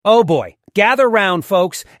Oh boy, gather round,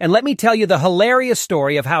 folks, and let me tell you the hilarious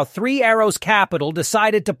story of how Three Arrows Capital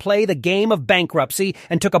decided to play the game of bankruptcy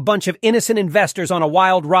and took a bunch of innocent investors on a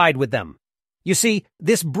wild ride with them. You see,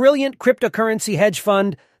 this brilliant cryptocurrency hedge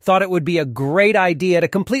fund thought it would be a great idea to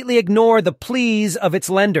completely ignore the pleas of its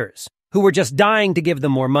lenders, who were just dying to give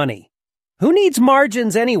them more money. Who needs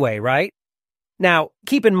margins anyway, right? Now,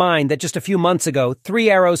 keep in mind that just a few months ago, Three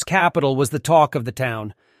Arrows Capital was the talk of the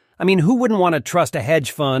town. I mean, who wouldn't want to trust a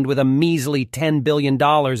hedge fund with a measly $10 billion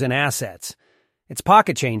in assets? It's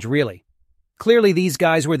pocket change, really. Clearly, these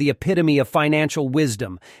guys were the epitome of financial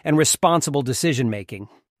wisdom and responsible decision-making.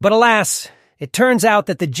 But alas, it turns out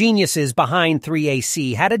that the geniuses behind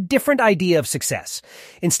 3AC had a different idea of success.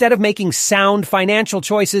 Instead of making sound financial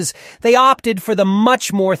choices, they opted for the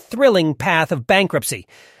much more thrilling path of bankruptcy.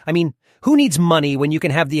 I mean, who needs money when you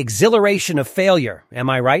can have the exhilaration of failure, am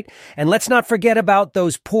I right? And let's not forget about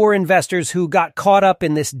those poor investors who got caught up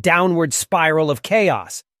in this downward spiral of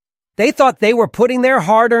chaos. They thought they were putting their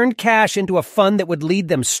hard-earned cash into a fund that would lead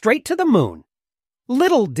them straight to the moon.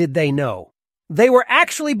 Little did they know, they were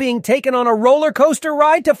actually being taken on a roller coaster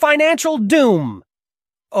ride to financial doom.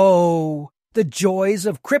 Oh, the joys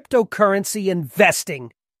of cryptocurrency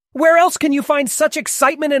investing. Where else can you find such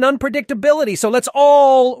excitement and unpredictability? So let's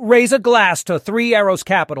all raise a glass to Three Arrows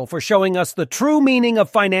Capital for showing us the true meaning of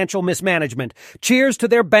financial mismanagement. Cheers to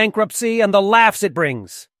their bankruptcy and the laughs it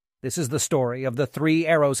brings. This is the story of the Three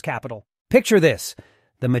Arrows Capital. Picture this,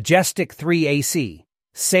 the majestic 3AC,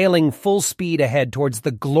 sailing full speed ahead towards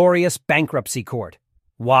the glorious bankruptcy court.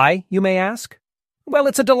 Why, you may ask? Well,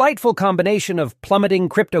 it's a delightful combination of plummeting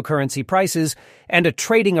cryptocurrency prices and a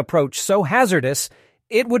trading approach so hazardous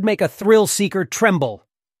it would make a thrill-seeker tremble.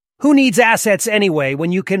 Who needs assets anyway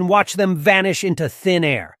when you can watch them vanish into thin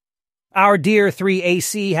air? Our dear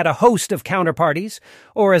 3AC had a host of counterparties,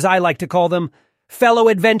 or as I like to call them, fellow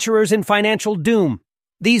adventurers in financial doom.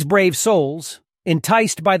 These brave souls,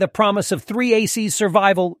 enticed by the promise of 3AC's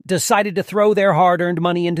survival, decided to throw their hard-earned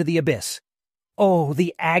money into the abyss. Oh,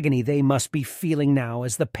 the agony they must be feeling now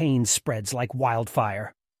as the pain spreads like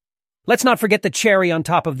wildfire. Let's not forget the cherry on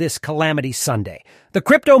top of this calamity Sunday. The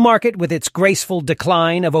crypto market, with its graceful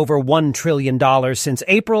decline of over $1 trillion since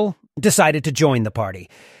April, decided to join the party.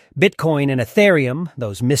 Bitcoin and Ethereum,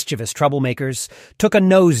 those mischievous troublemakers, took a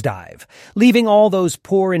nosedive, leaving all those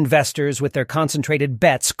poor investors with their concentrated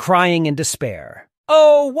bets crying in despair.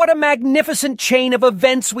 Oh, what a magnificent chain of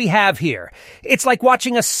events we have here. It's like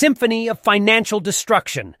watching a symphony of financial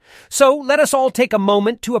destruction. So let us all take a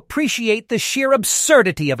moment to appreciate the sheer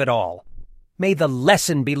absurdity of it all. May the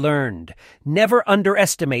lesson be learned. Never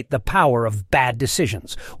underestimate the power of bad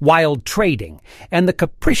decisions, wild trading, and the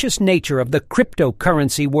capricious nature of the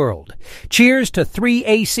cryptocurrency world. Cheers to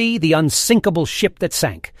 3AC, the unsinkable ship that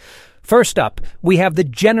sank. First up, we have the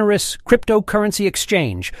generous cryptocurrency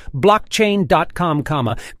exchange,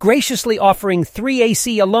 blockchain.com, graciously offering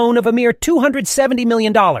 3AC a loan of a mere $270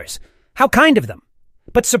 million. How kind of them.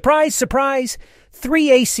 But surprise, surprise,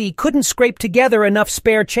 3AC couldn't scrape together enough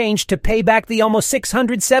spare change to pay back the almost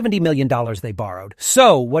 $670 million they borrowed.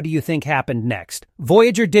 So, what do you think happened next?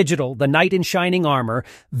 Voyager Digital, the knight in shining armor,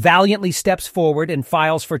 valiantly steps forward and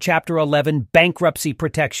files for Chapter 11 bankruptcy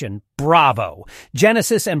protection. Bravo!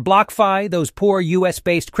 Genesis and BlockFi, those poor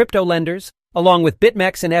US-based crypto lenders, along with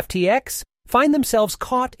BitMEX and FTX, find themselves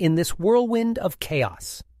caught in this whirlwind of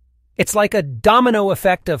chaos. It's like a domino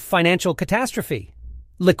effect of financial catastrophe.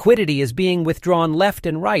 Liquidity is being withdrawn left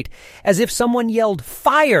and right, as if someone yelled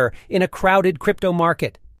fire in a crowded crypto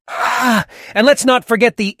market. And let's not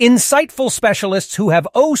forget the insightful specialists who have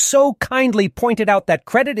oh so kindly pointed out that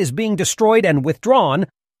credit is being destroyed and withdrawn.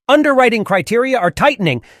 Underwriting criteria are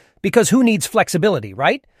tightening, because who needs flexibility,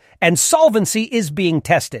 right? And solvency is being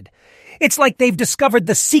tested. It's like they've discovered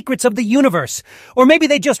the secrets of the universe. Or maybe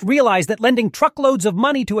they just realized that lending truckloads of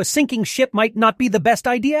money to a sinking ship might not be the best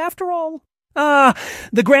idea after all.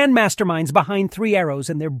 The grand masterminds behind Three Arrows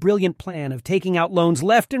and their brilliant plan of taking out loans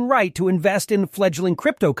left and right to invest in fledgling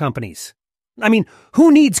crypto companies. I mean,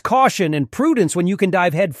 who needs caution and prudence when you can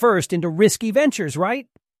dive headfirst into risky ventures, right?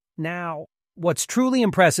 Now, what's truly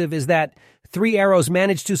impressive is that Three Arrows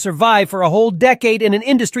managed to survive for a whole decade in an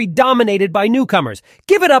industry dominated by newcomers.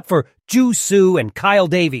 Give it up for Ju Su and Kyle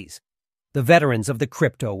Davies. The veterans of the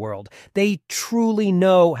crypto world. They truly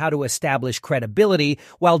know how to establish credibility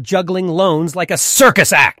while juggling loans like a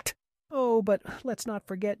circus act. Oh, but let's not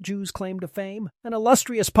forget Ju's claim to fame, an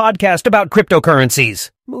illustrious podcast about cryptocurrencies.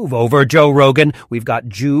 Move over, Joe Rogan. We've got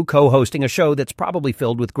Ju co-hosting a show that's probably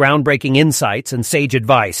filled with groundbreaking insights and sage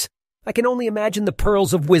advice. I can only imagine the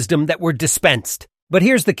pearls of wisdom that were dispensed. But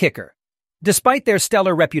here's the kicker. Despite their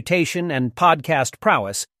stellar reputation and podcast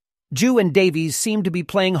prowess, Jew and Davies seem to be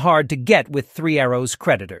playing hard to get with Three Arrows'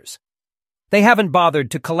 creditors. They haven't bothered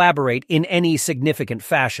to collaborate in any significant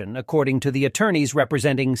fashion, according to the attorneys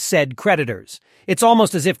representing said creditors. It's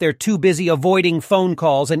almost as if they're too busy avoiding phone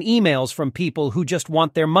calls and emails from people who just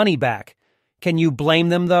want their money back. Can you blame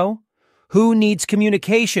them, though? Who needs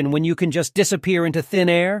communication when you can just disappear into thin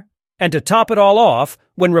air? And to top it all off,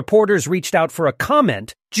 when reporters reached out for a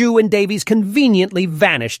comment, Jew and Davies conveniently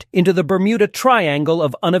vanished into the Bermuda Triangle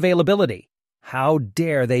of unavailability. How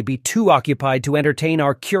dare they be too occupied to entertain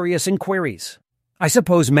our curious inquiries? I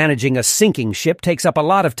suppose managing a sinking ship takes up a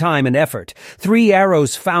lot of time and effort. Three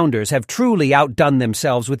Arrows founders have truly outdone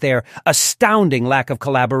themselves with their astounding lack of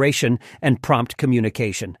collaboration and prompt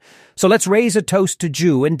communication. So let's raise a toast to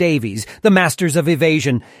Jew and Davies, the masters of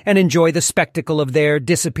evasion, and enjoy the spectacle of their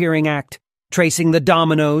disappearing act, tracing the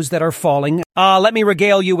dominoes that are falling. Let me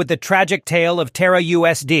regale you with the tragic tale of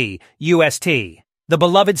terraUSD, UST, the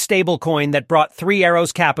beloved stablecoin that brought Three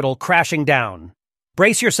Arrows Capital crashing down.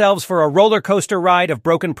 Brace yourselves for a roller coaster ride of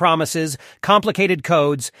broken promises, complicated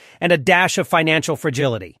codes, and a dash of financial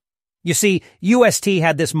fragility. You see, UST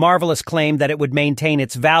had this marvelous claim that it would maintain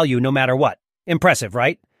its value no matter what. Impressive,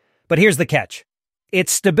 right? But here's the catch.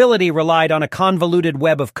 Its stability relied on a convoluted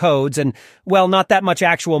web of codes and, well, not that much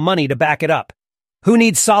actual money to back it up. Who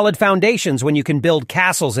needs solid foundations when you can build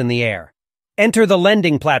castles in the air? Enter the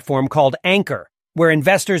lending platform called Anchor, where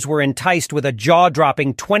investors were enticed with a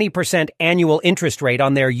jaw-dropping 20% annual interest rate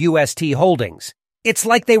on their UST holdings. It's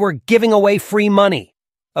like they were giving away free money.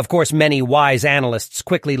 Of course, many wise analysts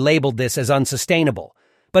quickly labeled this as unsustainable.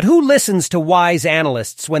 But who listens to wise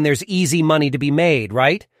analysts when there's easy money to be made,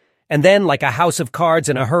 right? And then, like a house of cards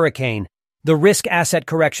in a hurricane, the risk asset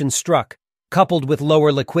correction struck, coupled with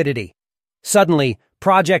lower liquidity. Suddenly,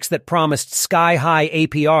 projects that promised sky-high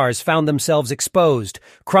APRs found themselves exposed,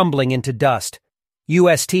 crumbling into dust.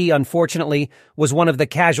 UST, unfortunately, was one of the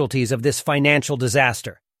casualties of this financial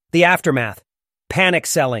disaster. The aftermath: panic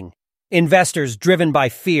selling. Investors, driven by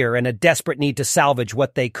fear and a desperate need to salvage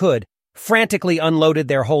what they could, frantically unloaded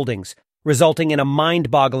their holdings, resulting in a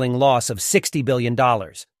mind-boggling loss of $60 billion.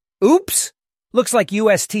 Oops! Looks like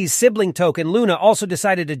UST's sibling token, Luna, also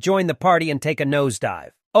decided to join the party and take a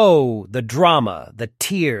nosedive. Oh, the drama, the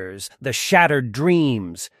tears, the shattered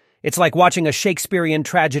dreams. It's like watching a Shakespearean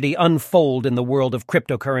tragedy unfold in the world of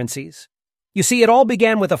cryptocurrencies. You see, it all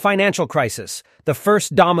began with a financial crisis, the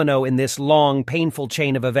first domino in this long, painful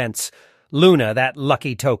chain of events. Luna, that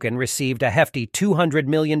lucky token, received a hefty $200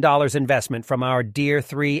 million investment from our dear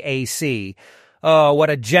 3AC. Oh,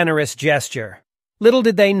 what a generous gesture. Little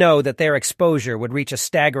did they know that their exposure would reach a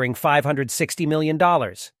staggering $560 million.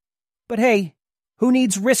 But hey, who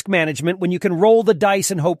needs risk management when you can roll the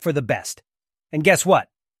dice and hope for the best? And guess what?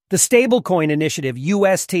 The stablecoin initiative,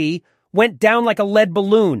 UST, went down like a lead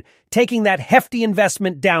balloon, taking that hefty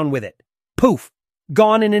investment down with it. Poof!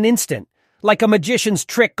 Gone in an instant, like a magician's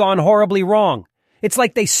trick gone horribly wrong. It's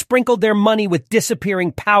like they sprinkled their money with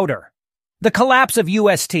disappearing powder. The collapse of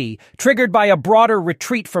UST, triggered by a broader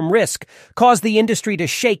retreat from risk, caused the industry to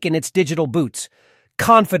shake in its digital boots.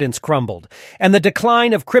 Confidence crumbled, and the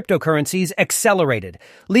decline of cryptocurrencies accelerated,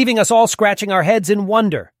 leaving us all scratching our heads in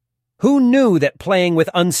wonder. Who knew that playing with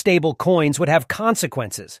unstable coins would have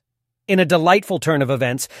consequences? In a delightful turn of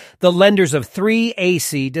events, the lenders of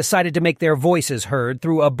 3AC decided to make their voices heard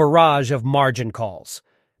through a barrage of margin calls.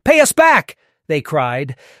 "Pay us back!" they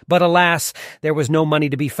cried, but alas, there was no money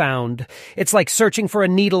to be found. It's like searching for a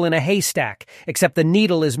needle in a haystack, except the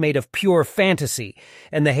needle is made of pure fantasy,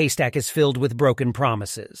 and the haystack is filled with broken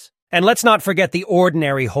promises. And let's not forget the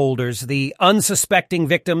ordinary holders, the unsuspecting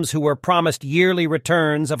victims who were promised yearly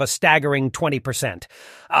returns of a staggering 20%.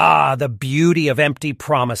 Ah, the beauty of empty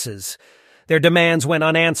promises. Their demands went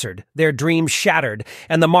unanswered, their dreams shattered,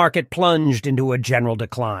 and the market plunged into a general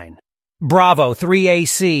decline. Bravo,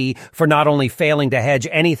 3AC, for not only failing to hedge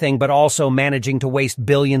anything but also managing to waste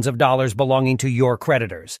billions of dollars belonging to your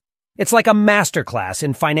creditors. It's like a masterclass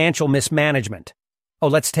in financial mismanagement. Oh,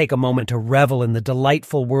 let's take a moment to revel in the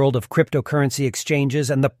delightful world of cryptocurrency exchanges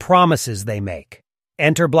and the promises they make.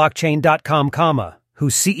 Enter blockchain.com,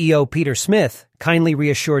 whose CEO Peter Smith kindly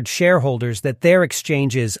reassured shareholders that their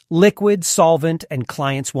exchange is liquid, solvent, and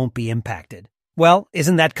clients won't be impacted. Well,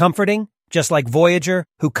 isn't that comforting? Just like Voyager,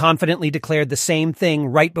 who confidently declared the same thing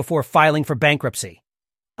right before filing for bankruptcy.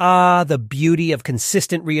 Ah, the beauty of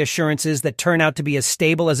consistent reassurances that turn out to be as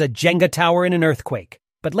stable as a Jenga tower in an earthquake.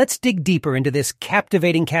 But let's dig deeper into this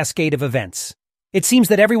captivating cascade of events. It seems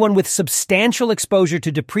that everyone with substantial exposure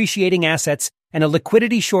to depreciating assets and a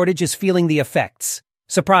liquidity shortage is feeling the effects.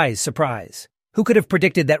 Surprise, surprise. Who could have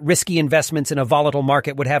predicted that risky investments in a volatile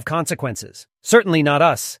market would have consequences? Certainly not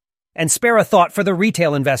us. And spare a thought for the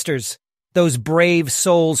retail investors, those brave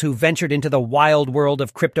souls who ventured into the wild world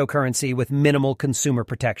of cryptocurrency with minimal consumer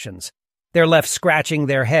protections. They're left scratching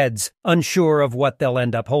their heads, unsure of what they'll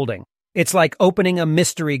end up holding. It's like opening a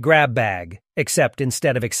mystery grab bag, except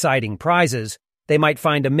instead of exciting prizes, they might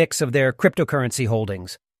find a mix of their cryptocurrency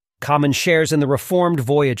holdings, common shares in the reformed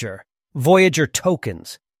Voyager, Voyager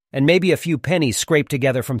tokens, and maybe a few pennies scraped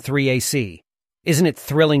together from 3AC. Isn't it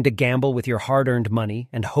thrilling to gamble with your hard-earned money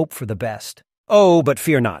and hope for the best? Oh, but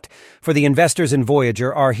fear not, for the investors in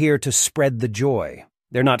Voyager are here to spread the joy.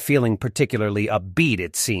 They're not feeling particularly upbeat,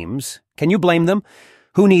 it seems. Can you blame them?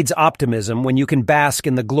 Who needs optimism when you can bask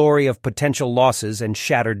in the glory of potential losses and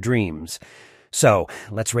shattered dreams? So,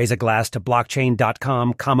 let's raise a glass to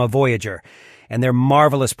blockchain.com, Voyager, and their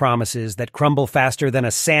marvelous promises that crumble faster than a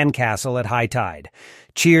sandcastle at high tide.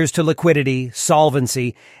 Cheers to liquidity,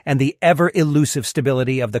 solvency, and the ever-elusive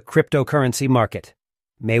stability of the cryptocurrency market.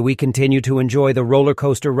 May we continue to enjoy the roller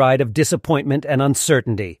coaster ride of disappointment and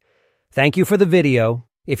uncertainty. Thank you for the video.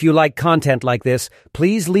 If you like content like this,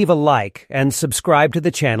 please leave a like and subscribe to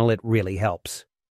the channel. It really helps.